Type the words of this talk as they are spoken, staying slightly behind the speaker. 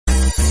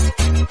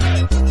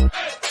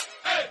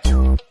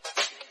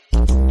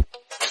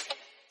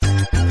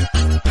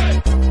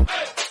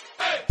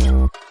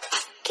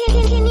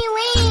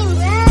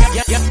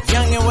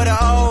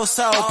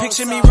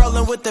Picture me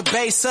rolling with the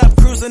bass up,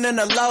 cruising in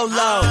the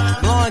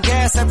low-low, blowing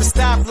gas at the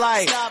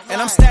stoplight,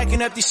 and I'm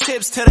stacking up these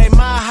chips till they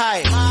my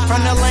height.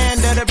 From the land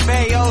of the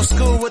bay, old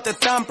school with the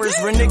thumpers,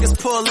 where niggas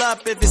pull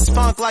up if it's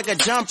funk like a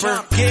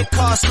jumper. Get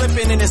caught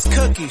slipping in his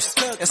cookies.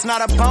 It's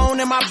not a bone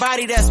in my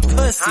body, that's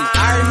pussy.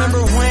 I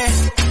remember when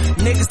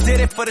niggas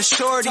did it for the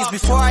shorties.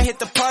 Before I hit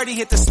the party,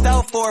 hit the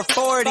stove for a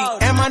 40.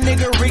 And my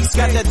nigga Reeks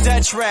got the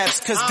Dutch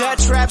raps, cause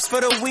Dutch raps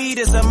for the weed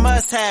is a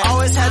must-have.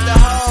 Always had the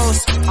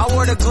hoes, I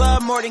wore the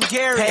glove more than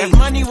Gary. If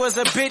money was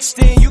a bitch,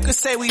 then you could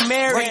say we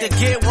married. To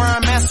get where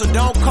I'm at, so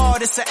don't call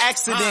this an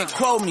accident.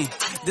 Quote me,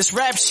 this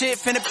rap shit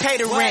finna pay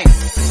the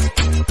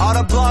rent. All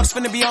the blogs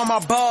finna be on my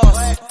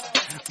balls.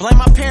 Blame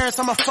my parents,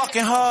 I'm a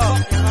fucking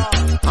hog.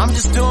 I'm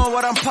just doing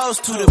what I'm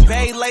supposed to. The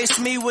Bay laced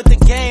me with the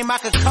game, I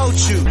could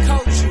coach you.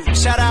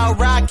 Shout out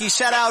Rocky,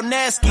 shout out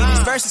Nesky. These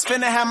verses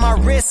finna have my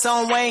wrists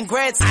on Wayne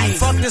Gretzky.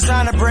 Fuck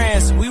designer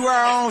brands, we wear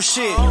our own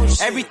shit.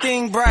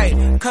 Everything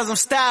bright, cause I'm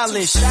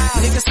stylish.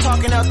 Niggas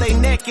talking out they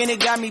neck and it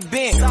got me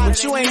bent.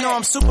 But you ain't know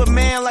I'm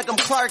Superman like I'm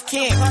Clark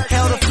Kent.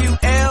 Held a few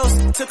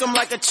L's, took them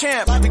like a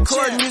champ.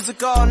 Recording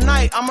music all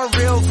night, I'm a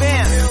real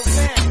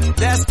vamp.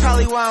 That's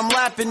probably why I'm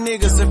lapping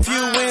niggas. A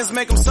few wins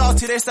make them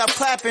salty, they stop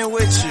clapping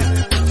with you.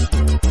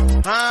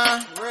 Huh?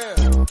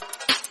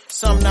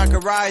 Something I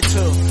could ride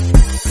to.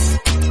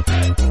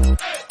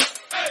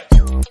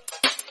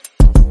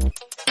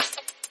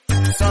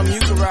 Something you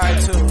could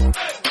ride to.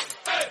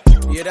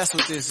 Yeah, that's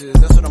what this is.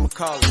 That's what I'm gonna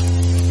call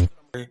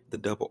it. The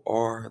double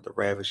R, the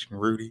Ravishing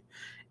Rudy.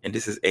 And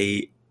this is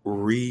a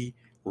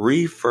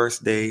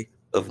first day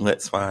of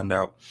Let's Find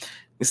Out.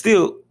 We're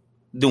still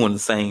doing the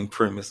same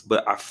premise,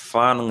 but I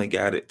finally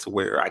got it to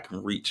where I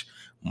can reach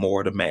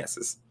more of the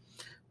masses.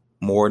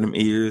 More of them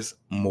ears,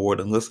 more of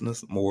the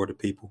listeners, more of the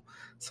people.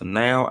 So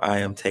now I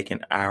am taking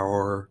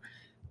our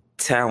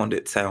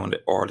talented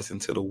artists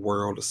into the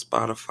world of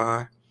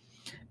Spotify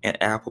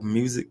and Apple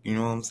Music, you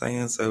know what I'm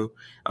saying? So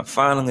I'm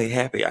finally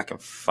happy I can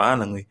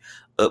finally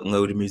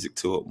upload the music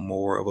to it,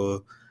 more of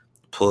a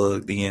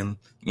plugged in.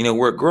 You know,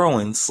 we're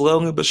growing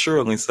slowly but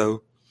surely,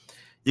 so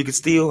you can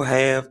still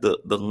have the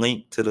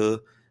link to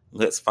the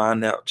Let's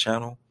Find Out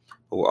channel,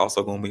 but we're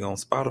also going to be on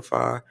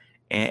Spotify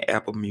and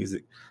Apple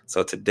Music.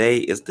 So today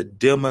is the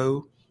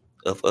demo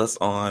of us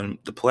on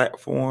the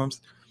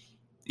platforms.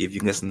 If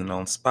you're listening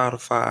on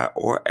Spotify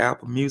or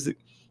Apple Music,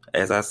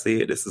 as I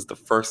said, this is the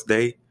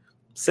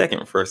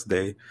second first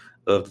day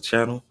of the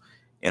channel.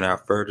 And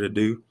without further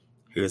ado,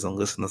 here's a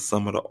listen to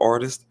some of the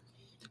artists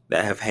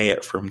that I have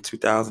had from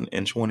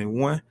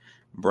 2021,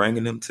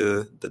 bringing them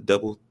to the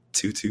double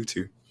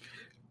 222.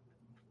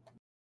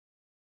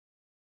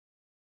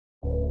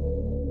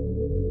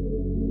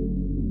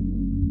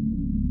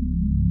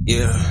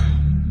 Yeah.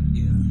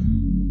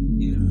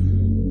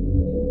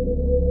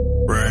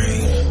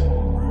 Rain.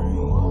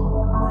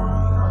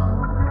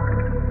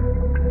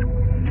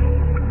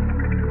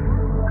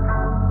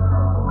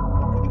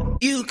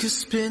 You could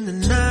spend the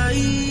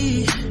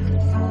night.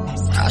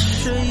 I'll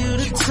show you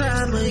the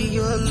time of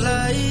your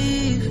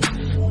life.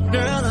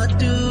 Girl, I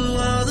do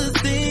all the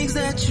things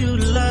that you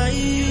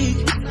like.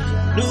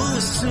 Knew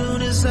as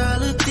soon as I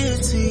looked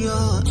into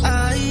your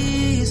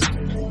eyes.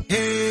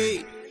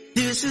 Hey,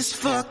 this is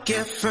fuck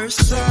at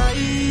first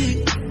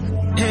sight.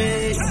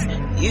 Hey,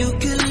 you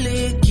can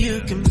lick,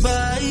 you can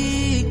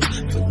bite.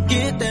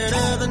 Forget that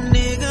other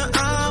nigga,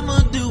 I'ma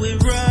do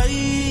it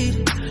right.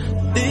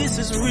 This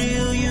is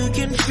real, you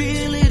can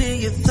feel it in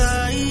your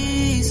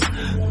thighs.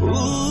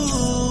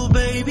 Ooh,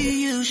 baby,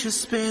 you should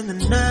spend the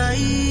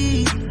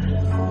night.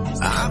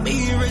 I'ma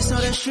erase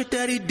all that shit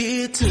that he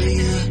did to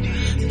you.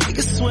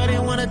 Niggas swear they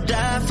wanna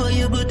die for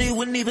you, but they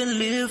wouldn't even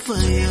live for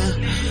you.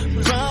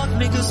 Fuck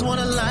niggas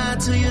wanna lie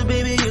to you,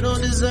 baby, you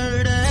don't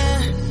deserve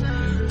that.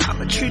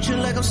 I'ma treat you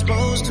like I'm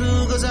supposed to,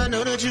 cause I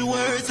know that you're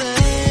worth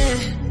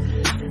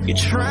it. You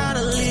try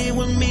to leave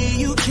with me,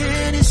 you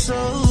can, it's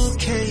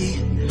okay.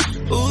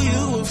 Ooh,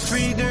 you were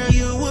free, girl,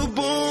 you were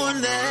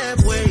born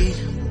that way.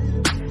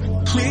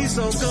 Please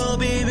don't go,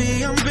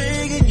 baby, I'm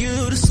begging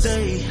you to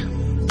stay.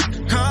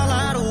 Call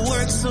out of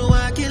work so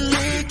I can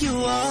lick you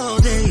all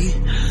day.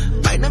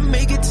 Might not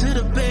make it to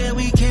the bed,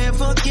 we can't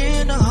fuck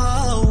in the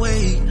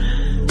hallway.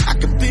 I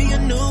can be your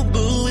new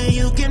boo and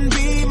you can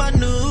be my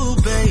new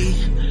babe.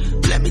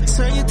 Let me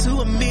turn you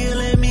to a meal,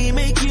 let me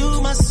make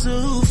you my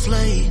souffle.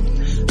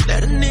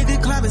 Let a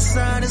nigga climb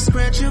inside and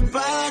scratch your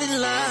body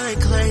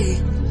like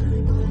clay.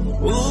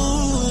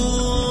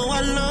 Ooh,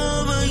 I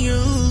love how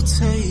you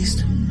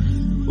taste.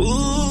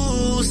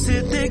 Ooh,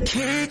 sit that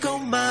cake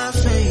on my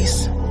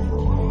face.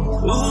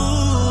 Ooh,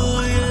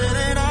 yeah,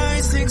 that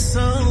icing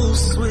so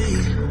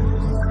sweet.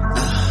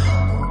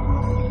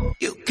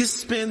 You could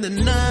spend the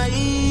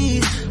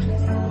night.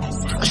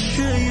 I'll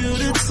show you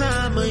the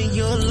time of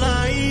your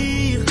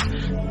life.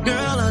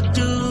 Girl, I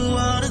do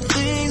all the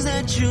things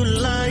that you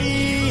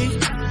like.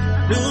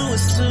 Knew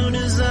as soon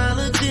as I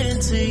looked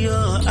into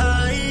your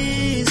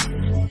eyes.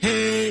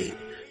 Hey,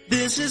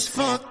 this is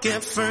fuck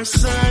at first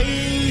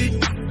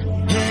sight.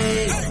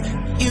 Hey,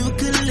 you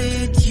can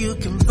lick, you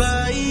can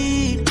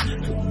bite.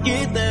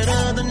 Forget that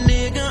other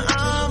nigga,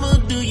 I'ma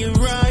do you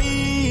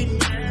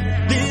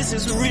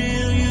is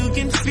real, you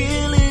can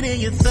feel it in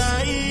your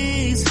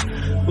thighs.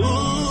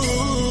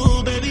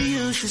 Ooh, baby,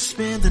 you should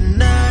spend the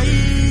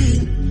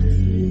night.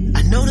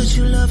 I know that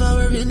you love how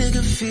every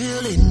nigga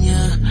feeling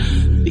ya.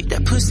 Beat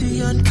that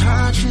pussy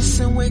unconscious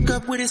and wake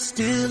up with it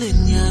still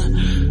in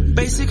ya.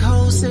 Basic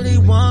hoes say they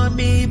want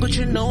me, but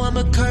you know I'm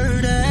a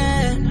curd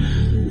at.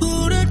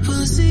 Ooh, that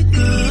pussy good,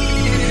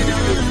 and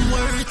I'm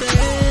worth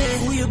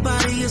it. Ooh, your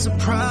body is a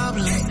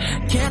problem.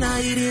 Can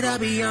I eat it? I'll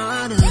be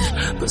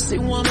honest. Pussy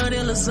warmer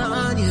than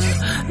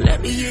lasagna.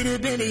 Let me eat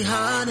it,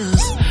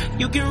 Benihana's.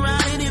 You can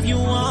ride it if you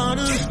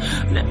wanna.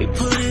 Let me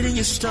put it in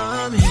your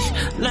stomach.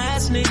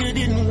 Last nigga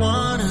didn't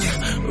wanna.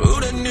 Ooh,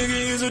 that nigga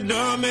is a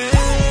dummy.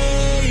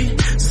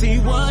 See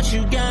what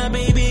you got,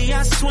 baby,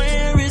 I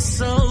swear it's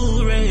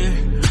so rare.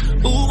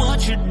 Ooh,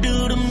 what you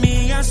do to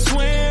me, I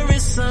swear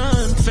it's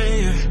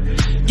unfair.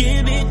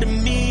 Give it to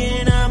me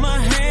and I'ma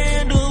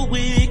handle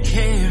with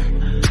care.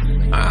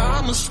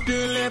 I'ma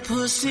spill that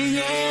pussy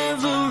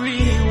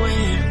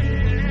everywhere.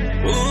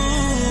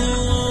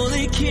 Ooh,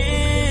 they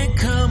can't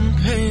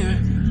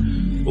compare.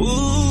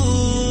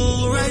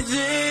 Ooh, right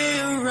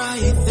there,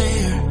 right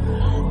there.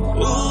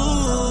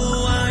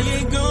 Ooh, I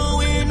ain't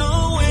going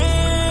nowhere.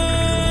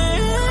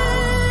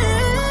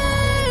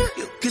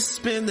 You can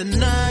spend the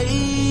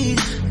night.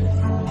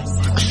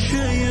 I'll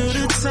show you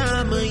the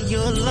time of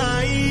your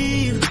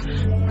life.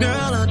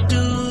 Girl, I'll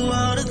do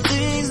all the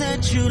things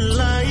that you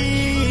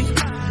like.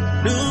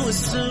 Do as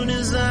soon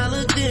as I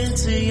look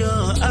into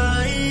your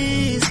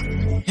eyes.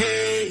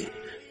 Hey,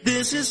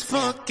 this is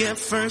fuck at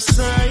first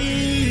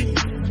sight.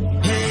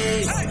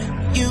 Hey,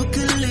 you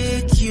can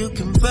lick, you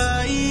can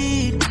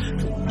bite.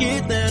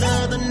 Get that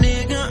other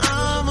nigga,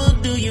 I'ma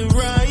do you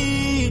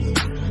right.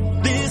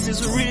 This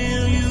is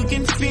real, you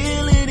can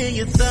feel it in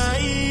your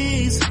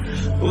thighs.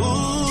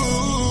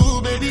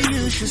 Ooh, baby,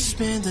 you should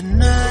spend the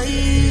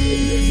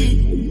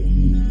night.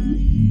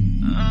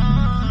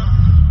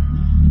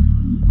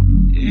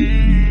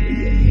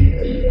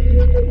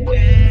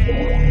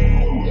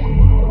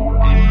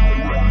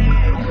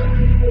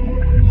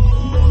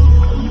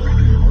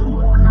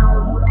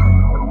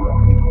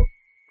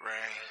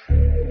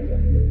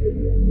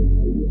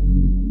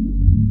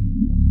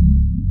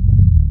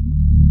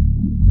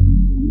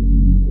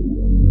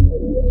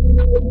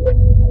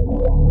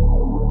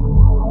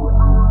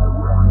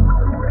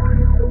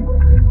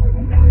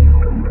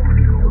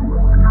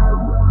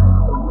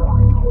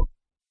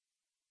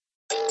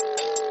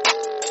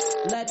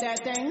 Let that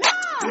thing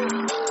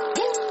know.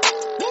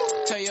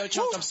 Tell your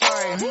chunk I'm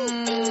sorry.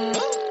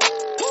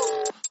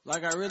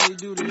 Like I really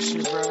do this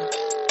shit, bro.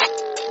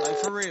 Like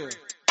for real.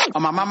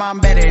 On my mama, I'm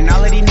better than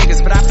all of these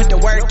niggas, but I put the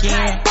work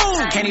in.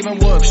 Can't even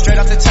whoop, straight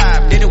off the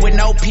top, did it with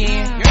no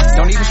pen.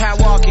 Don't even try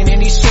walking in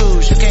these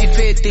shoes, you can't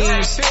fit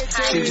these.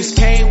 She just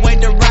can't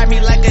wait to ride me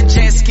like a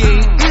jet ski.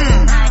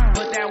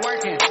 Put that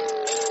work in.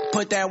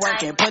 Put that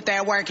work in, put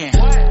that work in.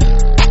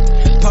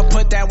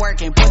 Put that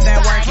work in, put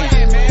that work in.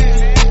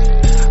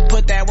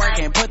 Put that work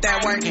in, put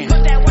that work in.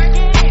 Put that work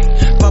in.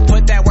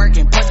 Put that work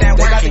in, put that work in.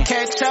 They got to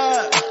catch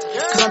up,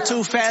 cause I'm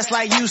too fast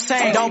like you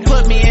say. Don't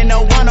put me in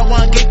no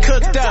one-on-one, get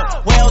cooked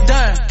up. Well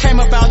done, came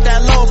up out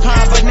that low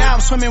pond, but now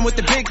I'm swimming with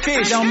the big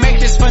fish. Don't make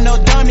this for no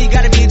dummy,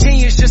 gotta be a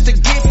genius just to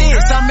get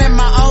this. I'm in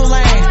my own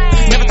lane,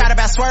 never thought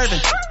about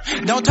swerving.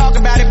 Don't talk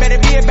about it, better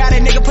be about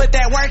it, nigga, put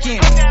that work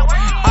in.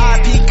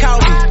 R.I.P.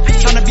 Kobe,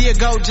 tryna be a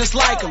GOAT just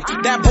like him.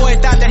 That boy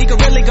thought that he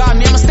could really guard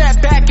me, I'ma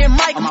step back and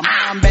mic him.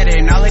 I'm better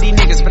than all of these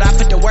niggas, but I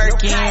put the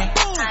work in.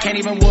 Can't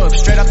even whoop,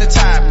 straight off the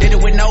top, did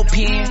it with no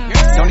pen.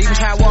 Don't even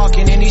try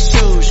walking in these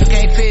shoes, you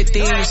can't fit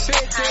these.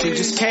 She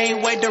just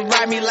can't wait to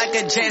ride me like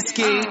a jet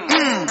ski.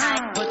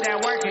 Put that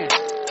work in.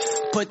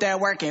 Put that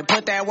work in,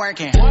 put that work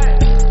in.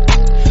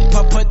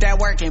 Put that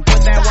work in,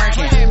 put that work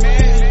in.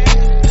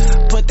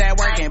 Put that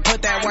work in,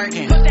 put that work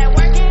in. Put that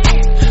work in.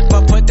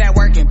 Put that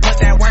work in, put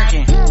that work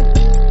in.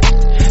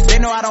 They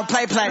know I don't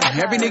play.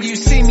 Every nigga you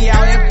see me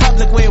out in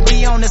public with,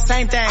 we on the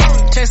same thing.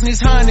 Chasing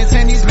these hundreds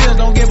and these bills,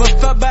 don't give a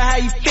fuck about how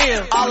you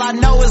feel. All I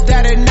know is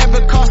that it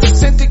never costs a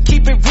cent to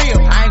keep it real.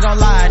 I ain't gon'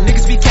 lie,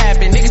 niggas be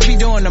capping, niggas be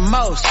doing the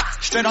most.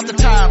 Straight off the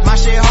top, my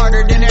shit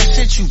harder than that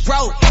shit you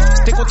wrote.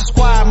 Stick with the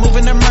squad,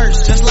 moving the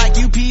merch, just like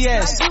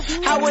UPS.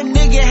 How a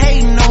nigga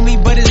hating on me,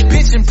 but his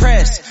bitch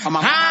impressed.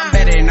 I'm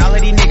better than all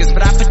of these niggas,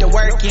 but I put the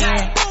work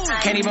in.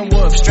 Can't even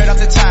whoop, straight off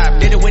the top,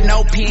 did it with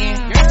no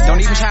pen. Don't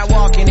even try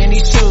walking in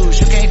these shoes,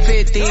 you can't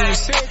fit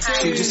these.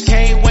 She just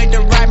can't wait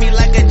to ride me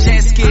like a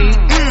jet ski.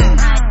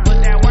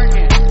 Put that work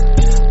in.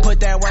 Put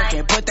that work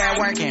in, put that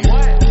work in.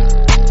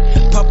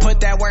 Put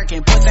that work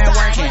in, put that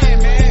work in.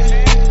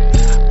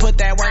 Put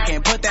that work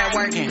in, put that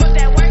work in. Put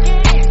that work in.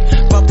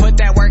 Put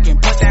that work in,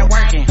 put that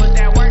work in. Put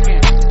that work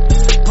in.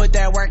 Put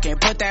that work in,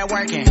 put that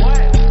work in.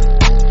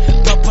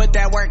 Put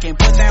that work in,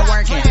 put that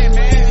work in.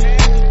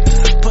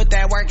 Put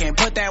that work in,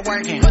 put that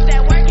work in. Put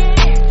that work in.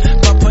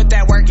 Put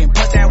that work in,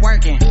 put that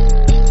work in.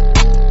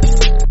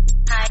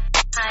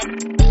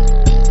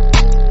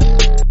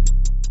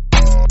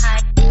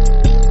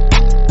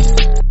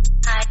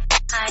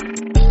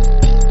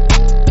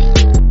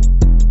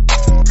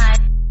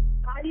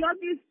 I love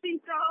you,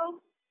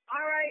 Cinco. I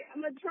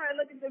gonna try to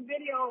look at the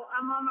video.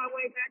 I'm on my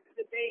way back to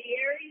the Bay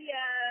Area.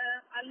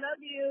 I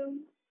love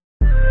you.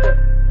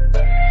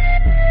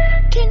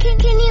 Can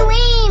you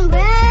lean,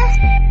 bruh?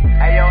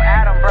 Hey, yo,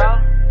 Adam, bro.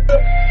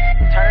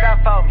 Turn it up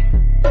for me.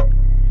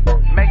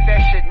 Make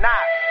that shit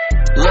knock.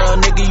 Little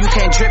nigga, you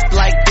can't drip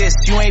like this.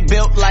 You ain't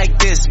built like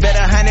this. Bet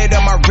 100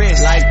 on my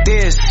wrist like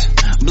this.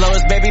 Blow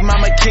his baby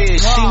mama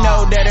kiss. She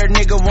know that her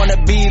nigga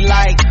wanna be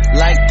like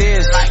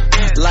this.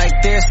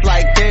 Like this,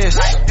 like this.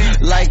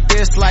 Like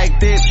this, like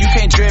this. You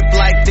can't drip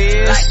like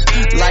this.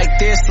 Like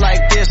this,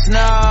 like this.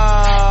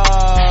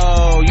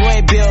 No, you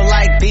ain't built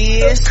like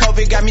this.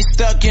 COVID got me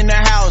stuck in the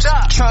house.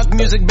 Trunk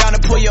music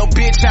bound to pull your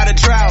bitch out of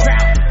drought.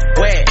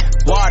 Wet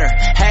water.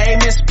 Hey,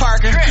 Miss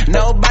Parker.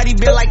 Nobody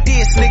built like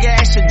this. Nigga,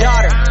 ask your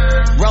daughter.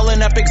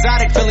 Rolling up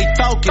exotic, Philly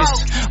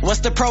focused. What's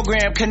the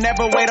program? Can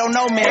never wait on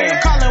no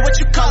man. Callin' what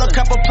you call a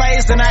couple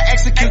plays, then I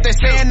execute. They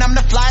saying I'm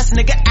the flyest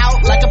nigga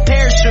out like a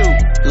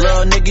parachute.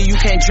 Little nigga, you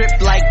can't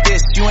drip like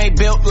this. You ain't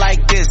built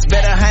like this.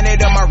 Bet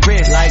 100 on my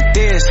wrist like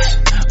this.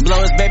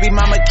 Blow his baby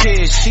mama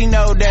kiss. She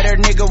know that her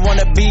nigga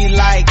wanna be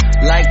like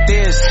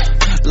this.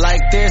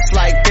 Like this,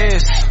 like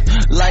this.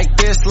 Like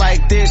this,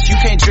 like this. You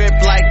can't drip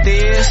like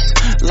this.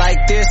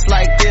 Like this,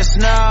 like this.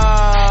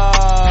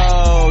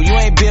 No, you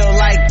ain't built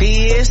like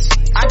this.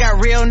 I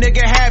got real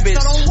nigga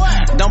habits.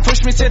 Don't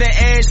push me to the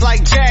edge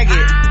like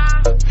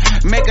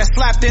Jagged. Make her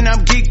slap, then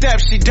I'm geeked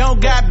up. She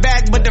don't got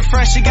back, but the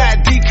front she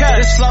got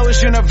D-cut. This flow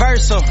is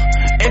universal.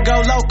 It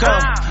go loco.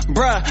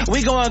 Bruh,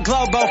 we going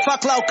global.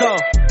 Fuck loco.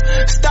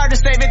 Started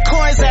saving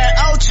coins at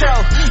Ocho.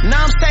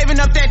 Now I'm saving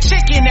up that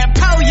chicken at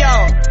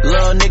Pollo.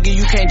 Little nigga,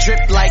 you can't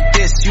drip like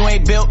this. You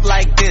ain't built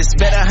like this.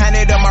 Bet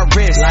 100 on my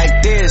wrist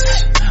like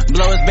this.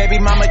 Blow his baby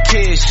mama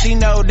kiss. She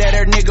know that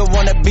her nigga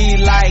wanna be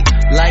like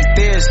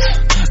this.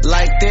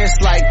 Like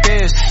this, like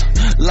this.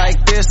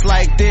 Like this,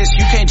 like this.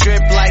 You can't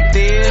drip like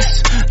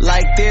this.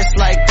 Like this,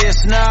 like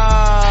this.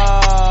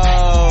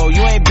 No,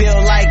 you ain't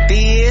built like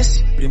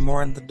this.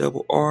 More in the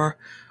double R.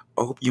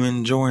 I hope you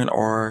enjoying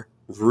our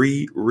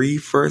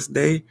first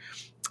day.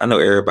 I know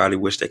everybody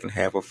wish they can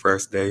have a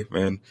first day,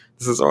 man.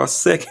 This is our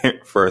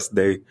second first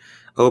day.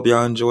 I hope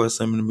y'all enjoy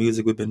some of the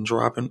music we've been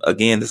dropping.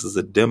 Again, this is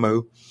a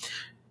demo.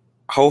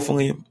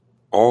 Hopefully,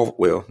 all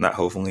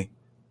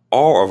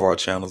of our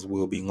channels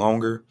will be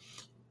longer.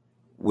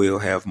 We'll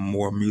have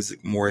more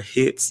music, more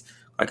hits.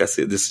 Like I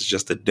said, this is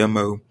just a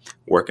demo,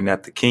 working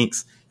at the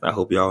kinks. And I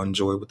hope y'all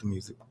enjoy with the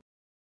music.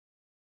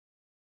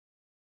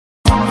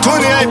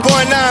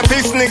 28.9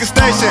 Pizza Nigga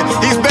Station.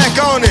 He's back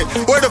on it.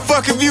 Where the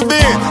fuck have you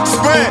been?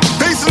 Spread.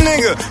 Pizza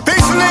Nigga.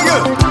 Pizza Nigga.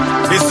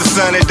 It's a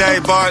sunny day,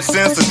 Bart,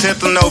 since the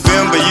 10th of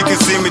November. You can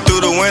see me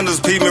through the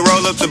windows. Pete me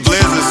roll up the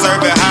blizzard.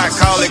 Serve it hot,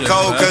 call it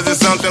cold, cause it's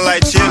something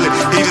like chili.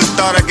 He just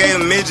thought I gave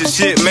him midget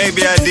shit.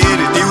 Maybe I did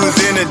it. He was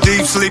in a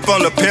deep sleep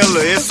on the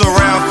pillar. It's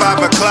around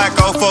 5 o'clock.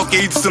 Old folk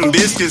eat some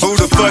biscuits. Who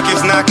the fuck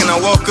is knocking? I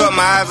woke up,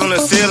 my eyes on the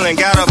ceiling.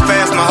 Got up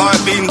fast, my heart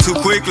beating too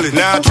quickly.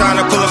 Now I'm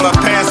trying to pull up my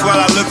pants while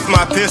I look for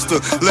my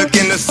pistol. Look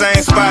in the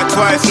same spot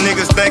twice,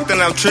 niggas think that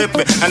I'm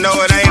tripping. I know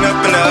it ain't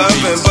up in the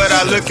oven, but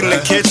I look in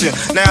the kitchen.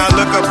 Now I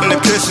look up in the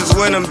cushions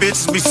where them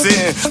bitches be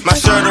sitting. My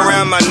shirt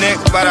around my neck,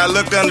 but I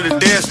looked under the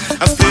desk.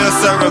 I'm still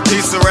serving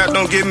pizza wrap,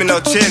 don't give me no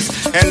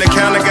checks. And the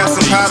counter got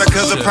some powder,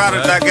 cause the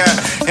product I got.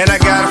 And I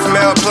got it from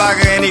El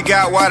Plaga, and he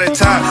got water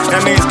top.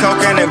 That means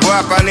cocaine and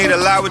guap, I need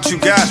a lot what you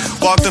got.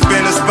 Walked up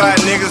in the spot,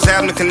 niggas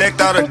having to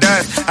connect all the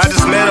dots. I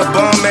just met a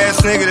bum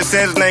ass nigga that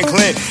says his name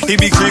Clint. He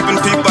be creeping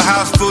people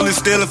house, fully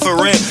stealing for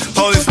rent.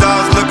 Police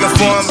dogs looking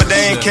for him, but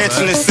they ain't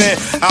catching his scent.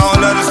 I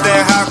don't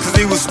understand how, cause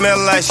he was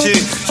smelling like shit.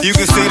 You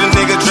can see the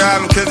nigga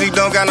driving, cause he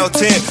don't got no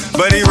tent.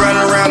 But he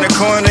running around the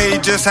corner, he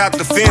just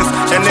hopped the fence.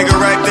 That nigga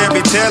right there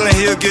be telling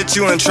he'll get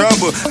you in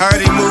trouble.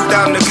 Heard he moved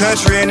out in the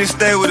country and he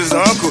stayed with his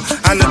uncle.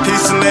 I'm the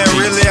pizza man,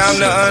 really, I'm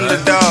the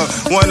underdog.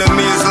 One of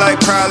me is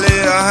like probably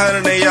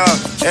 100 of y'all.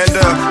 And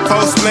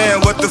postman,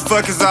 what the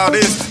fuck is all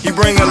this? You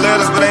bringing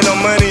letters, but ain't no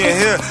money in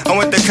here. I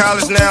went to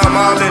college, now I'm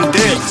all in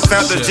debt.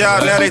 Found a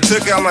job, now they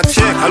took out my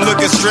check. I'm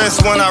looking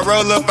stressed when I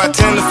roll up, I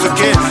tend to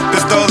forget.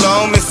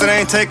 Pistola on me, so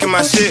they ain't taking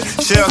my shit.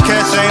 Shell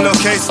catch, ain't no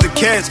case to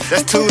catch.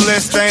 That's 2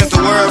 less things to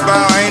worry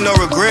about, ain't no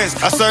regrets.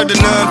 I served a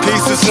nun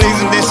pizza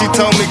sneezing, then she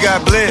told me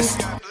God bless.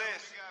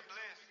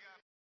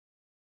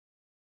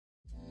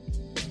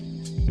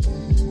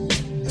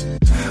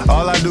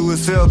 All I do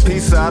is sell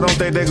pizza, I don't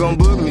think they gon'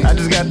 book me. I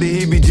just got the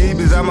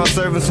heebie-jeebies, I'm out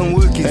serving some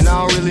Wookiees. And I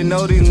don't really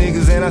know these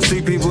niggas, and I see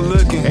people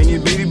looking. And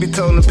your bitty be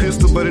toting a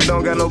pistol, but it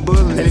don't got no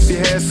bullet. And if he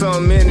had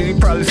something in it, he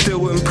probably still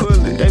wouldn't pull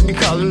it. They be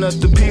calling us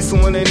the pizza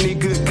when they need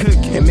good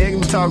cooking. And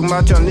Megan be talking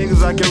about y'all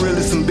niggas like y'all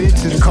really some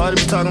bitches. And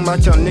Cardi be talking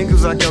about y'all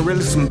niggas like y'all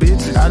really some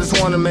bitches. I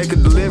just wanna make a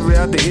delivery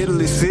out to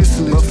Italy,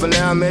 Sicily. But for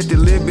now I'm at the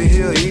Libby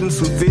Hill eating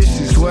some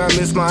fishes. Swear I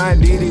miss my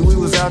Aunt Didi, we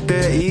was out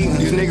there eating.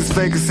 These niggas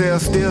fake as hell,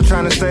 still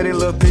trying to say they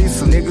love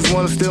pizza. Niggas niggas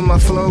wanna steal my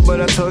flow,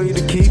 but I told you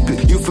to keep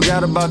it. You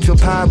forgot about your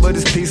pie, but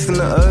it's peace in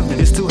the oven.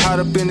 It's too hot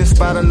up in this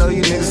spot, I know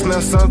you niggas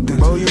smell something.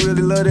 Bro, you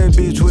really love that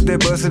bitch with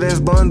that busted ass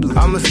bundle.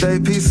 I'ma stay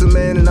peace of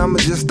man and I'ma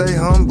just stay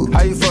humble.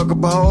 How you fuck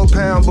up a whole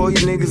pound, boy, you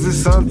niggas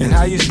is something. And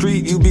how you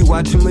street, you be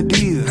watching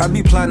Madea. I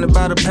be plotting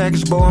about a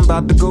package, boy, I'm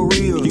about to go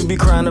real. You be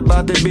crying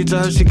about that bitch,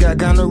 I heard she got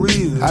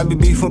gonorrhea. I be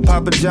beefing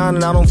Papa John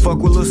and I don't fuck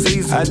with Lil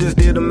Caesar. I just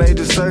did a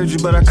major surgery,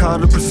 but I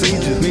called it a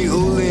procedure. Me,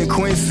 Uli, and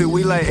Quincy,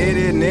 we like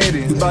Eddie and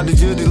Eddie. We bout to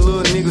judge these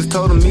little niggas,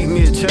 told him meet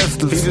me at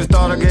Chester's. He just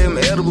thought I gave him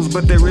edibles,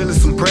 but they really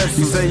some pretzels.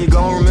 You say you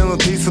gon' remember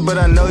pizza, but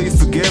I know you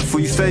forgetful.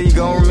 You say you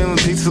gon'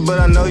 remember pizza, but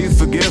I know you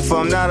forgetful.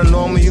 I'm not a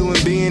normal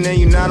human being and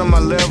you not on my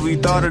level. You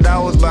thought that I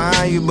was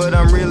behind you, but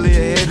I'm really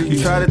ahead of you.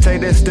 You try to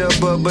take that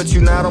step up, but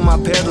you not on my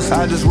pedals.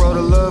 I just wrote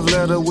a love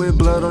letter with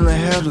blood on the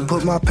header.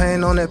 Put my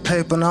pain on that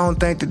paper and I don't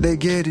think that they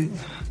get it.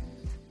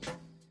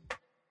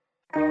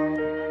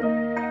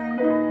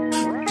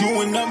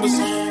 Doing numbers,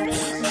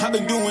 I've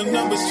been doing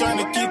numbers, trying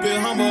to keep it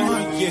humble,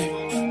 huh? Yeah.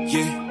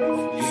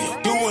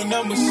 Doing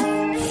numbers,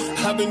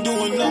 I've been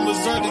doing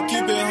numbers, trying to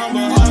keep it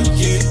humble, huh?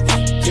 Yeah.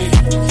 They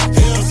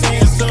don't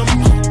saying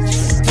something,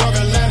 talk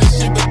a lot of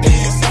shit, but they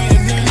ain't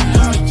saying nothing,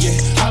 huh?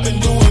 Yeah. I've been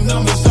doing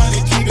numbers, trying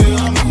to keep it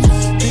humble.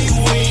 Big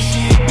way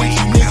shit, bitch,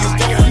 you niggas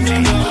going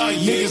under, huh?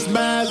 Yeah. Niggas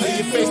smile on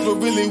your face, but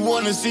really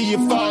wanna see you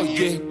fall,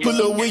 yeah.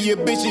 Pull up with your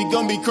bitch, she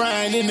gon' be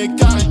crying in the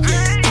car,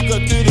 yeah. Up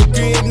to the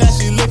crib, now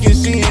she looking,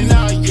 she ain't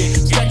out yet.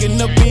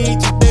 Stacking up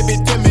beans, baby,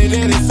 tell me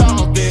that it's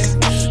all there.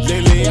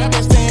 Lately, I've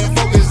been staying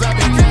focused, I've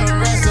been counting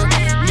racks up.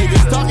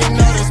 Niggas talking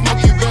all the smoke,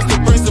 you best to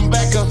bring some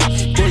back up.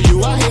 Boy, you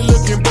out here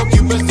looking broke,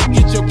 you best to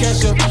get your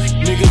cash up.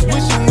 Niggas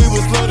wishing we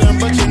was slow down,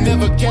 but you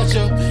never catch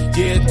up.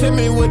 Yeah, tell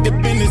me what the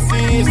business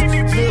is.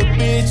 Little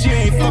bitch, you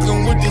ain't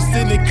fucking with the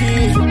cynic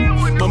kid.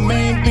 My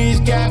main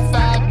bitch got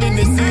 5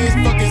 businesses.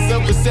 Fucking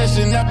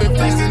self-possession, I've been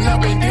flexing,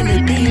 I've been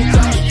dimming beans,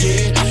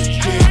 yeah.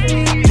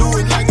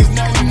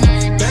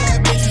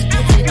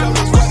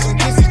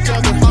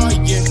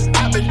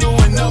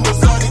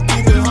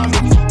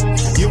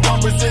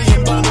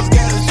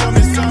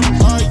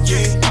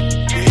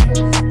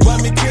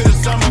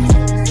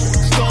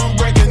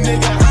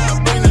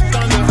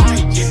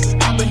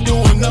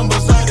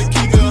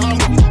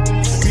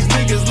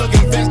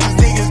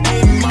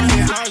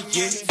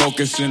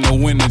 In the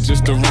winter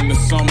just to run the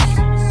summer.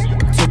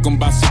 Took them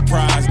by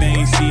surprise, they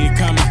ain't see it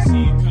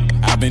coming.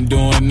 I've been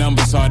doing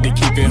numbers hard to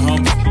keep it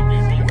humble.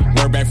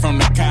 Word back from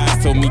the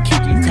cars told me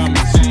keep them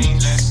coming.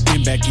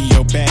 Been back in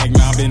your bag,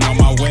 now I've been on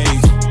my way.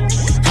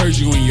 Heard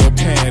you in your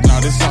pad, now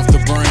this off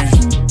the brain.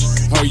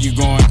 Oh, you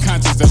going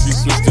conscious as we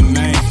switch the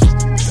name.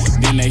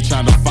 Then they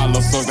tryna follow,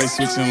 so they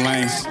switching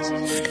lanes.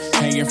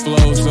 Hanging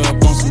flows up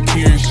on some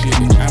Kieran shit.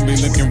 I been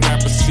looking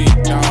rapper sick,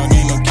 dog,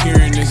 ain't no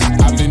curing this.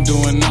 I've been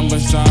doing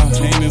numbers off,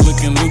 ain't it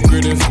looking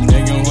lucrative?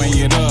 They gon'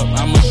 weigh it up,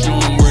 I'ma show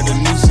them where the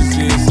nuisance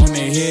is. On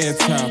their head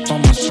top,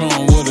 I'ma show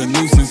them what the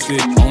nuisance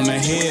is. On the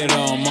head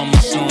I'ma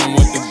show them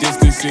what the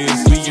distance is.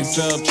 We can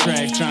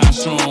subtract, tryna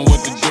show them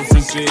what the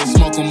difference is.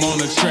 Smoke them on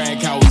the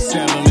track, how we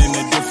settling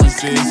the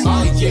differences.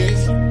 Oh yeah,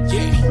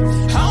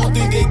 I don't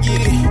think they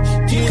get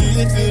it. Getting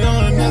lifted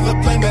on another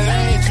plane, but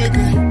I ain't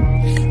tripping.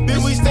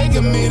 We stay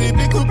committed,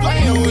 bitch, quit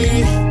playing with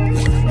it.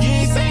 You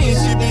ain't saying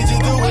shit, bitch,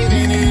 just do it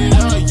in it.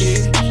 Oh,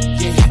 yeah.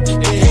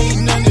 They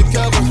hating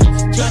undercover,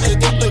 tryna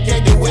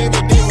duplicate the way,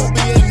 but there will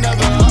be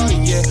another. Oh,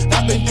 yeah.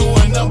 I've been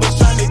doing numbers,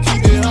 tryna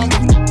keep it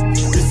humble.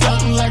 It's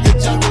something like a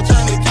jungle,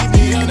 tryna keep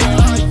me under.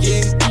 Oh,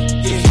 yeah.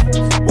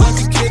 Watch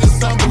this kid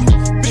assemble.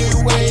 Big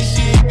way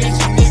shit, bitch,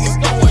 you niggas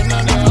going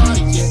under. Oh,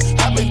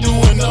 yeah. I've been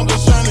doing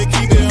numbers, tryna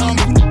keep it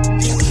humble.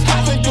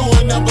 I've been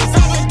doing numbers,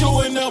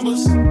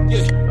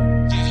 yeah.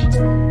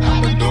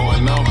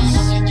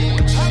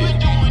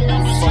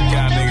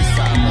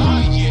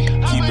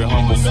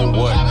 For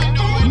what?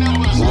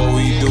 What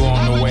we do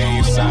on the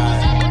wave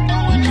side.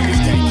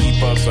 Niggas can't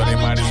keep up, so they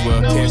might as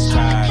well catch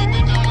tide.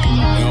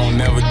 We don't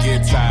never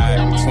get tired.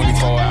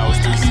 24 hours,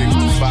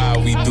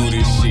 365, we do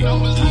this shit.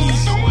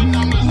 Easy.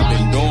 I've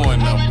been doing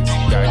numbers.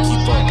 Gotta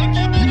keep up.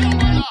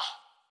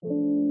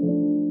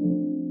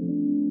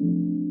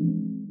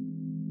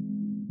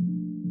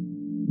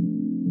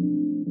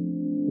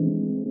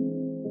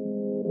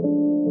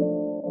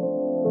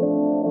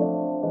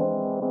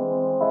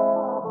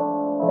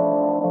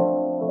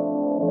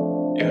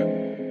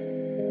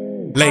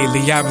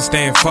 Lately I've been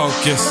staying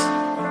focused.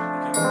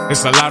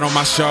 It's a lot on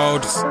my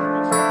shoulders.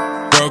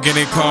 World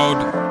getting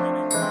colder.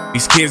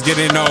 These kids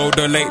getting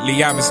older.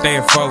 Lately I've been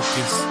staying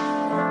focused.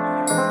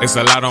 It's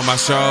a lot on my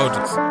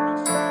shoulders.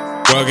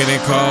 World getting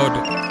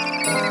colder.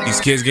 These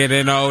kids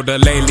getting older.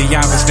 Lately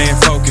I've been staying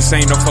focused.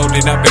 Ain't no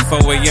folding up at 4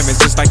 a.m. It's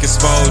just like it's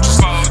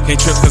Folgers. Can't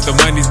trip cause the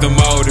money's the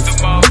motive.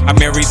 I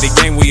married the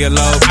game, we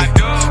eloped.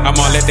 I'm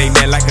all at they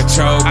net like a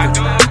choker.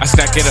 I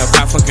stack it up,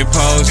 I fucking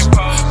pose.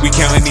 We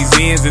counting these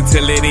ends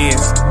until it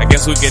ends. I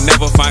guess we can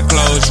never find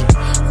closure.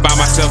 Find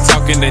myself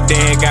talking to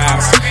dead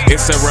guys.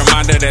 It's a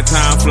reminder that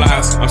time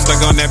flies. I'm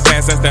stuck on that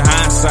past, that's the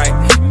hindsight.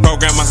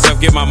 Program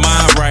myself, get my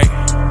mind right.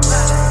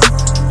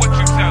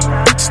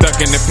 Stuck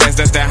in the past,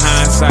 that's that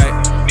hindsight.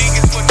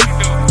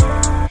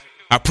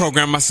 I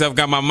programmed myself,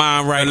 got my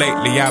mind right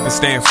lately. I've been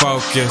staying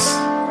focused.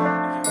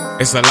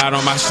 It's a lot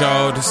on my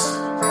shoulders.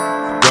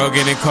 World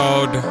getting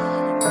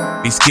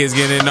colder. These kids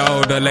getting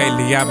older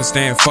lately. I've been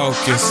staying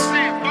focused.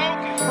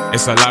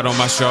 It's a lot on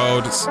my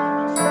shoulders.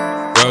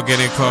 World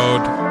getting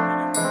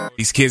colder.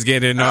 These kids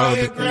getting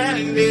older.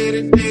 Grinding day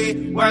to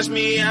day. Watch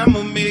me,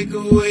 I'ma make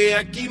a way.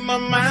 I keep my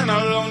mind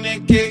all on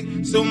that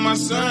cake, so my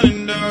son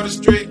and daughter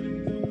straight.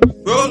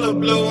 Roll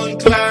up blowing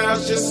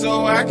clouds just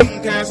so I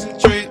can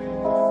concentrate.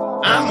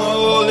 I'ma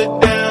hold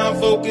it down,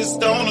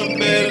 focused on a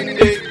better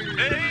day.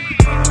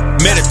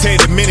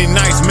 Meditated many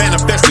nights,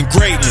 manifesting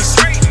greatness.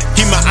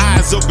 Keep my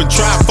eyes open,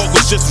 try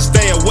focus just to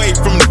stay away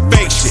from the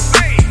fake shit.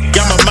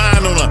 Got my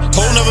mind on a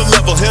whole nother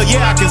level. Hell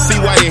yeah, I can see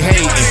why you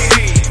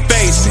hating.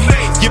 Face it,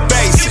 you're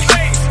basic.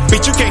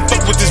 Bitch, you can't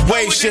fuck with this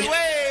wave shit.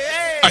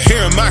 I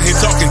hear him out here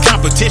talking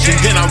competition,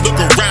 then I look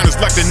around,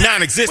 it's like the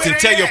non-existent.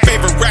 Tell your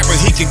favorite rapper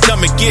he can come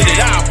and get it.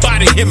 I'll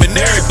body him and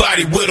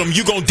everybody with him.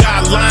 You gon'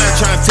 die lying,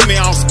 trying to tell me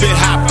I don't spit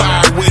hot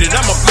fire with it.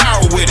 I'm a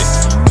power with it.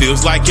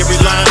 Feels like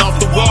every line off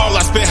the wall,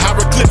 I spit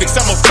hieroglyphics,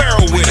 I'm a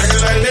pharaoh with it. I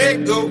just like let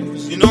go,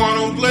 you know I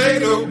don't play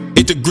though.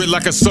 Hit the grid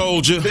like a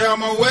soldier. Stay on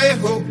my way,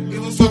 ho,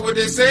 give a fuck what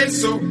they say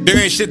so. There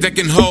ain't shit that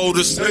can hold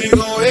us. Know you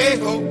gon' hate,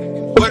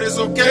 ho, but it's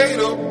okay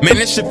though. Man,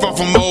 this shit far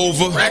from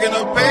over. Racking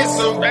up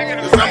peso,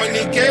 cause I'ma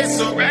need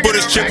queso. Put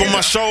this chip on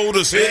my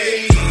shoulders.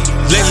 Hey.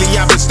 Lately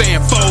I've been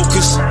staying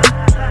focused.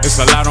 It's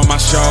a lot on my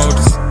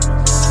shoulders.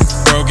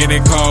 World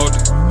getting colder.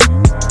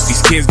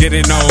 These kids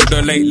getting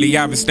older lately.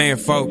 I've been staying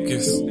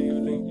focused.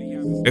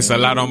 It's a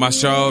lot on my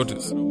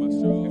shoulders.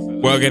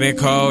 World getting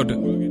colder.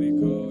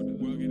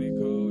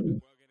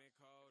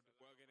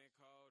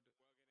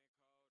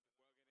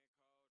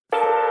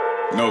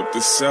 Note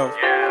to self,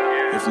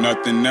 if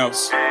nothing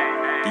else,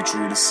 be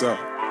true to self.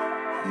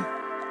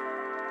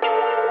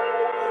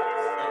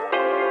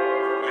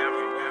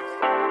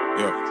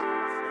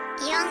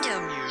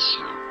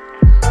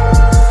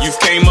 You've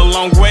came a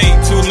long way,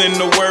 tooling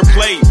the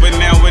wordplay, but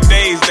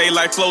nowadays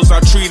daylight flows are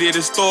treated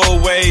as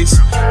throwaways.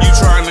 You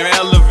trying to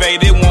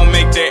elevate, it won't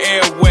make the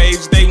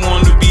airwaves. They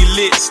want to be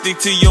lit, stick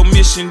to your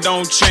mission,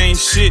 don't change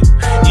shit.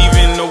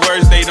 Even the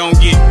words they don't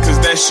get, cause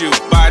that's you.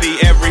 Body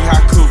every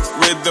haiku,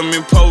 rhythm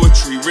and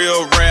poetry,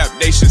 real rap,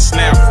 they should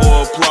snap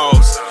for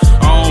applause.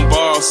 On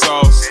ball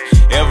sauce.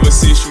 Ever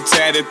since you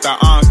tatted the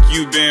ankh,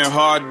 you been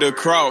hard to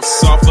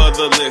cross. Off of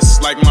the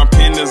list, like my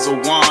pen is a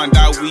wand.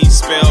 I weave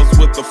spells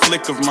with the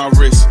flick of my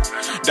wrist.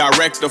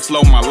 Direct the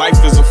flow, my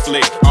life is a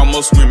flick.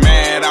 Almost went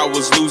mad, I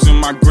was losing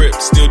my grip.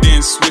 Still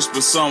didn't switch,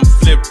 but some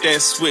flipped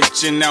that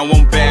switch, and now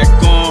I'm back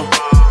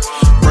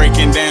on.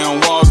 Breaking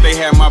down walls, they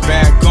had my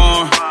back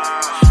on.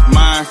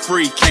 Mind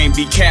free, can't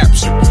be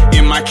captured.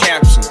 In my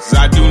captions,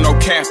 I do no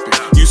capping.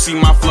 You see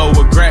my flow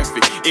a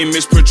graphic,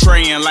 image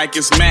portraying like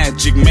it's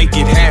magic. Make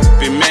it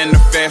happen,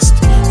 manifest.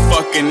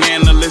 Fucking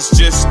analysts,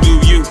 just do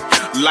you.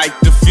 Light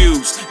the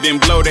fuse, then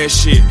blow that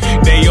shit.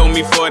 They owe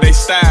me for their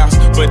styles,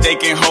 but they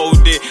can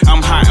hold it.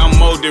 I'm high, I'm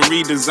molding,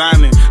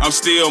 redesigning. I'm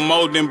still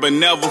molding, but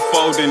never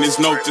folding. It's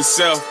note to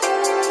self,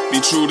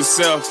 be true to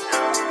self,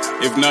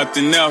 if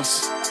nothing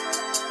else.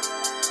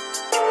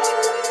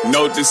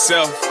 Note to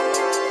self,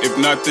 if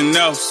nothing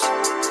else,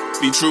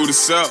 be true to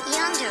self.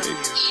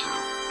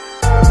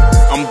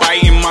 I'm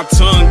biting my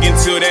tongue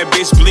until that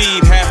bitch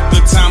bleed. Half the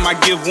time I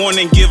give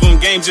warning, give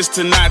them game just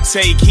to not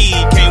take heed.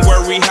 Can't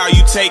worry how you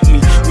take me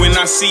when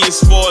I see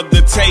it's for the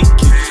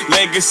taking.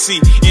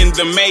 Legacy in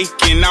the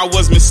making, I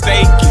was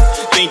mistaken.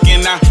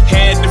 Thinking I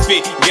had to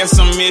fit, guess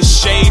I'm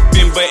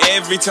misshapen. But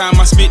every time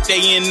I spit,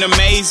 they in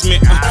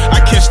amazement. I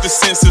catch the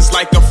senses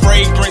like a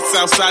fragrance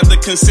outside the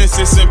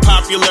consensus and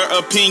popular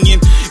opinion.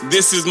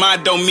 This is my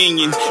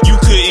dominion. You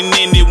couldn't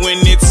end it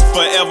when it's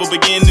forever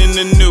beginning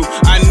anew.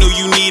 I knew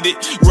you needed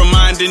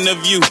reminding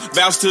of you.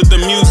 Vows to the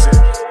music,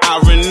 I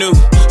renew.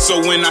 So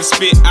when I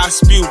spit, I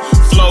spew.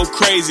 Flow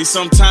crazy,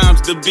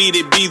 sometimes the beat,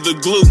 it be the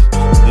glue.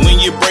 When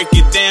you break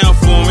it down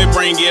for me,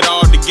 bring it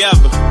all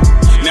together.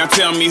 Now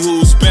tell me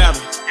who's better.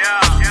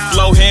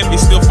 Flow heavy,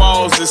 still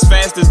falls as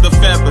fast as the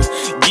feather.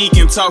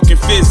 Geeking, talking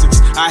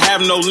physics, I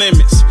have no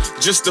limits.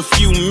 Just a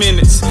few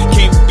minutes.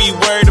 Can't be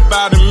worried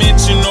about a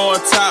mention or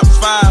a top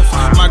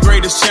 5. My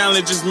greatest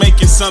challenge is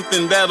making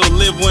something that'll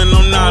live when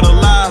I'm not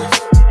alive.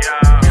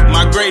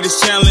 My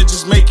greatest challenge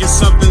is making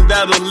something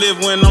that'll live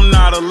when I'm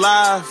not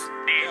alive.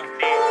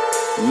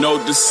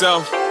 Note to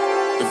self,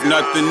 if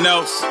nothing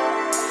else,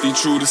 be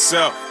true to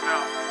self.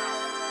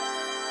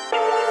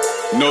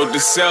 Note to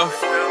self,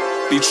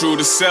 be true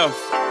to self,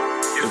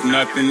 if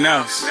nothing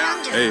else.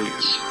 Hey.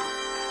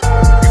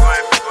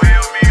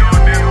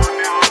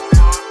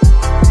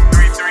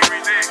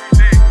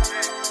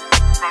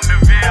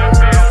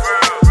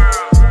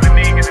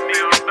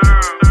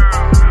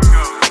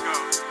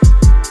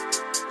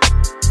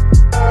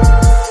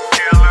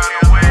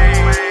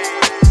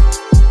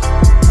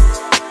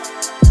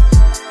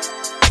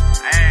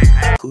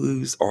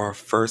 Clues our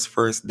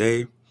first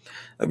day.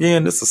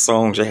 Again, this is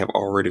songs you have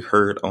already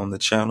heard on the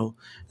channel.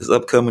 This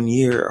upcoming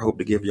year, I hope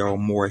to give y'all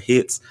more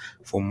hits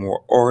for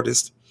more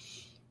artists.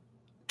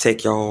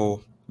 Take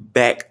y'all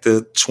back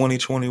to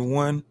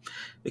 2021,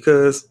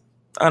 because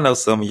I know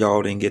some of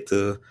y'all didn't get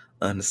to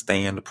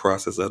understand the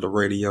process of the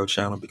radio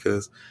channel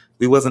because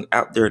we wasn't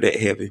out there that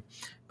heavy.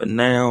 But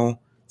now,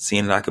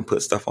 seeing that I can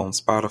put stuff on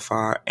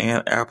Spotify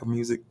and Apple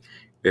Music,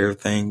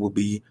 everything will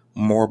be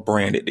more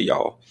branded to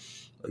y'all.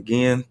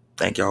 Again,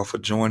 thank y'all for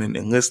joining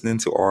and listening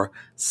to our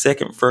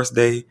second first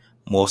day.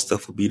 More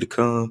stuff will be to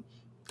come.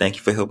 Thank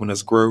you for helping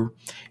us grow,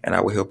 and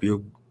I will help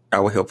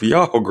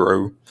y'all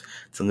grow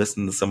to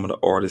listen to some of the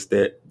artists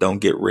that don't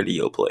get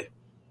radio play.